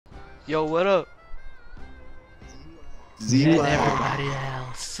Yo, what up? Z And everybody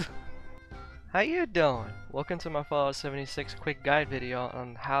else. How you doing? Welcome to my Fallout 76 quick guide video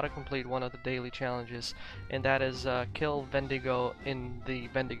on how to complete one of the daily challenges, and that is kill Wendigo in the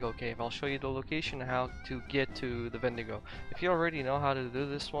Wendigo cave. I'll show you the location and how to get to the Wendigo. If you already know how to do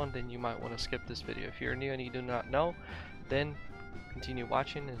this one, then you might want to skip this video. If you're new and you do not know, then continue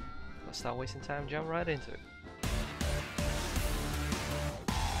watching and let's stop wasting time, jump right into it.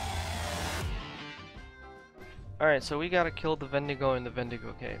 Alright, so we gotta kill the Wendigo in the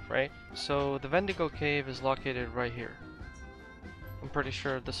Wendigo cave, right? So the Wendigo cave is located right here. I'm pretty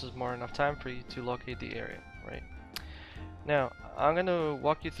sure this is more enough time for you to locate the area, right? Now, I'm gonna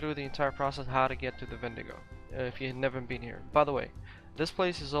walk you through the entire process how to get to the Wendigo, if you've never been here. By the way, this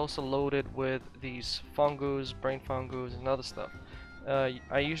place is also loaded with these fungus, brain fungus, and other stuff.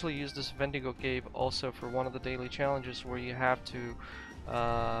 I usually use this Wendigo cave also for one of the daily challenges where you have to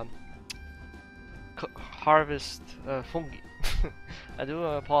harvest fungi. I do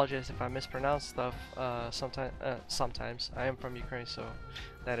apologize if I mispronounce stuff sometimes. I am from Ukraine, so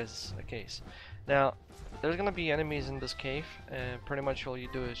that is the case. Now, there's gonna be enemies in this cave, and pretty much all you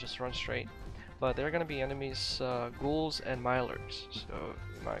do is just run straight. But there are gonna be enemies, ghouls and milers, so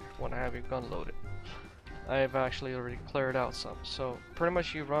you might want to have your gun loaded. I've actually already cleared out some. So pretty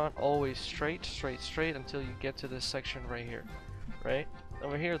much you run always straight until you get to this section right here, right?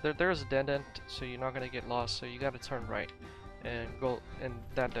 Over here, there's a dead end, so you're not gonna get lost. So you gotta turn right and go in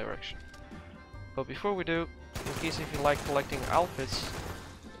that direction. But before we do, in case if you like collecting outfits,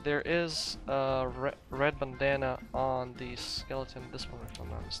 there is a red bandana on the skeleton. This one, if I'm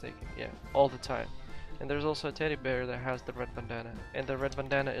not mistaken. Yeah, all the time. And there's also a teddy bear that has the red bandana, and the red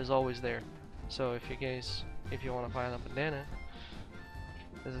bandana is always there. So if you want to find a bandana,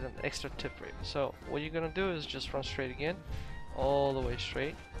 this is an extra tip for you. So what you're gonna do is just run straight again. All the way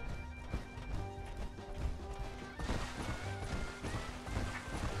straight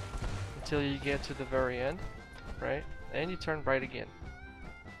until you get to the very end, right? And you turn right again.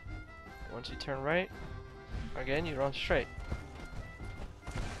 Once you turn right again, you run straight.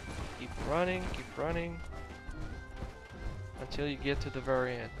 Keep running until you get to the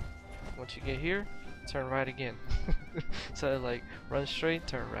very end. Once you get here, turn right again. So like run straight,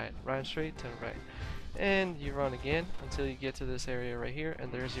 turn right, run straight, turn right. And you run again until you get to this area right here, and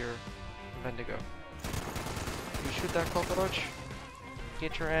there's your Wendigo. You shoot that cockroach,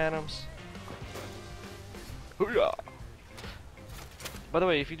 get your atoms. Hoo-yah! By the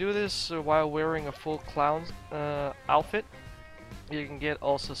way, if you do this while wearing a full clown outfit, you can get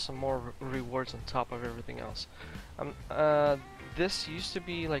also some more rewards on top of everything else. This used to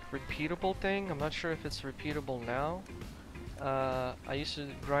be like repeatable thing. I'm not sure if it's repeatable now. I used to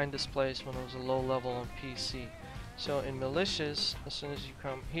grind this place when I was a low level on PC. So in malicious, as soon as you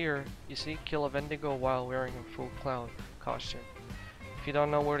come here, you see kill a Wendigo while wearing a full clown costume. If you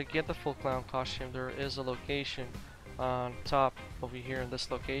don't know where to get the full clown costume, there is a location on top over here in this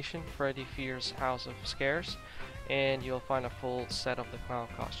location, Freddy Fear's House of Scares, and you'll find a full set of the clown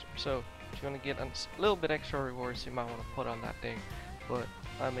costume. So if you want to get a little bit extra rewards, you might want to put on that thing. But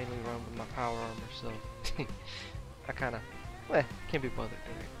I mainly run with my power armor, so I kinda can't be bothered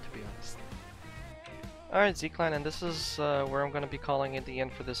to be honest. Alright, Z-Clan, and this is where I'm going to be calling it the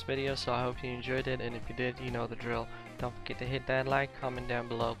end for this video, so I hope you enjoyed it, and if you did, you know the drill. Don't forget to hit that like, comment down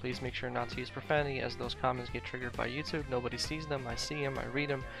below. Please make sure not to use profanity, as those comments get triggered by YouTube. Nobody sees them, I see them, I read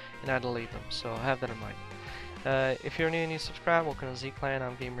them, and I delete them, so have that in mind. If you're new and you subscribe, welcome to Z-Clan.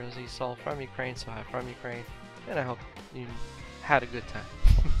 I'm Gamer Z Sol from Ukraine, so hi from Ukraine, and I hope you had a good time.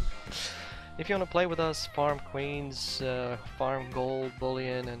 If you want to play with us, farm queens, farm gold,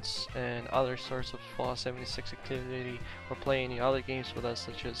 bullion, and other sorts of Fallout 76 activity, or play any other games with us,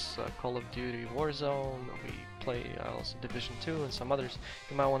 such as Call of Duty Warzone, we play also Division 2 and some others,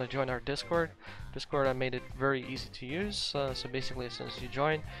 you might want to join our Discord. I made it very easy to use, so basically as soon as you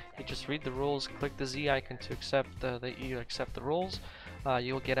join, you just read the rules, click the Z icon to accept that you accept the rules.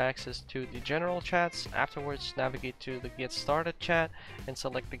 You'll get access to the general chats. Afterwards, navigate to the get started chat and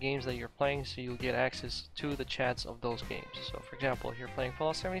select the games that you're playing, so you'll get access to the chats of those games. So for example, if you're playing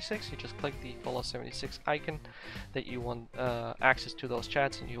Fallout 76, you just click the Fallout 76 icon that you want access to those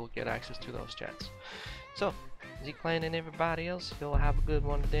chats, and you'll get access to those chats. So Z-Clan and everybody else, you'll have a good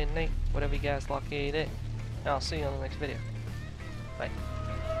one today and night, whatever you guys locate it. I'll see you on the next video. Bye.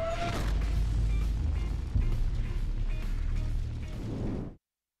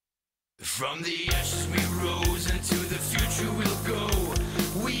 From the ashes we rose, into the future we'll go.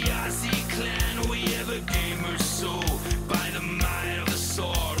 We are Z-Clan, we have a gamer's soul. By the might of the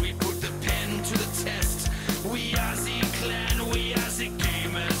sword, we put the pen to the test. We are Z-Clan, we are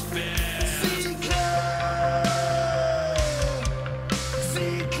Z-Gamers best.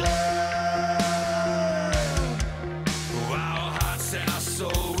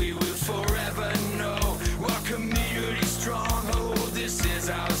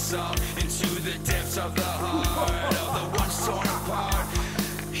 soft.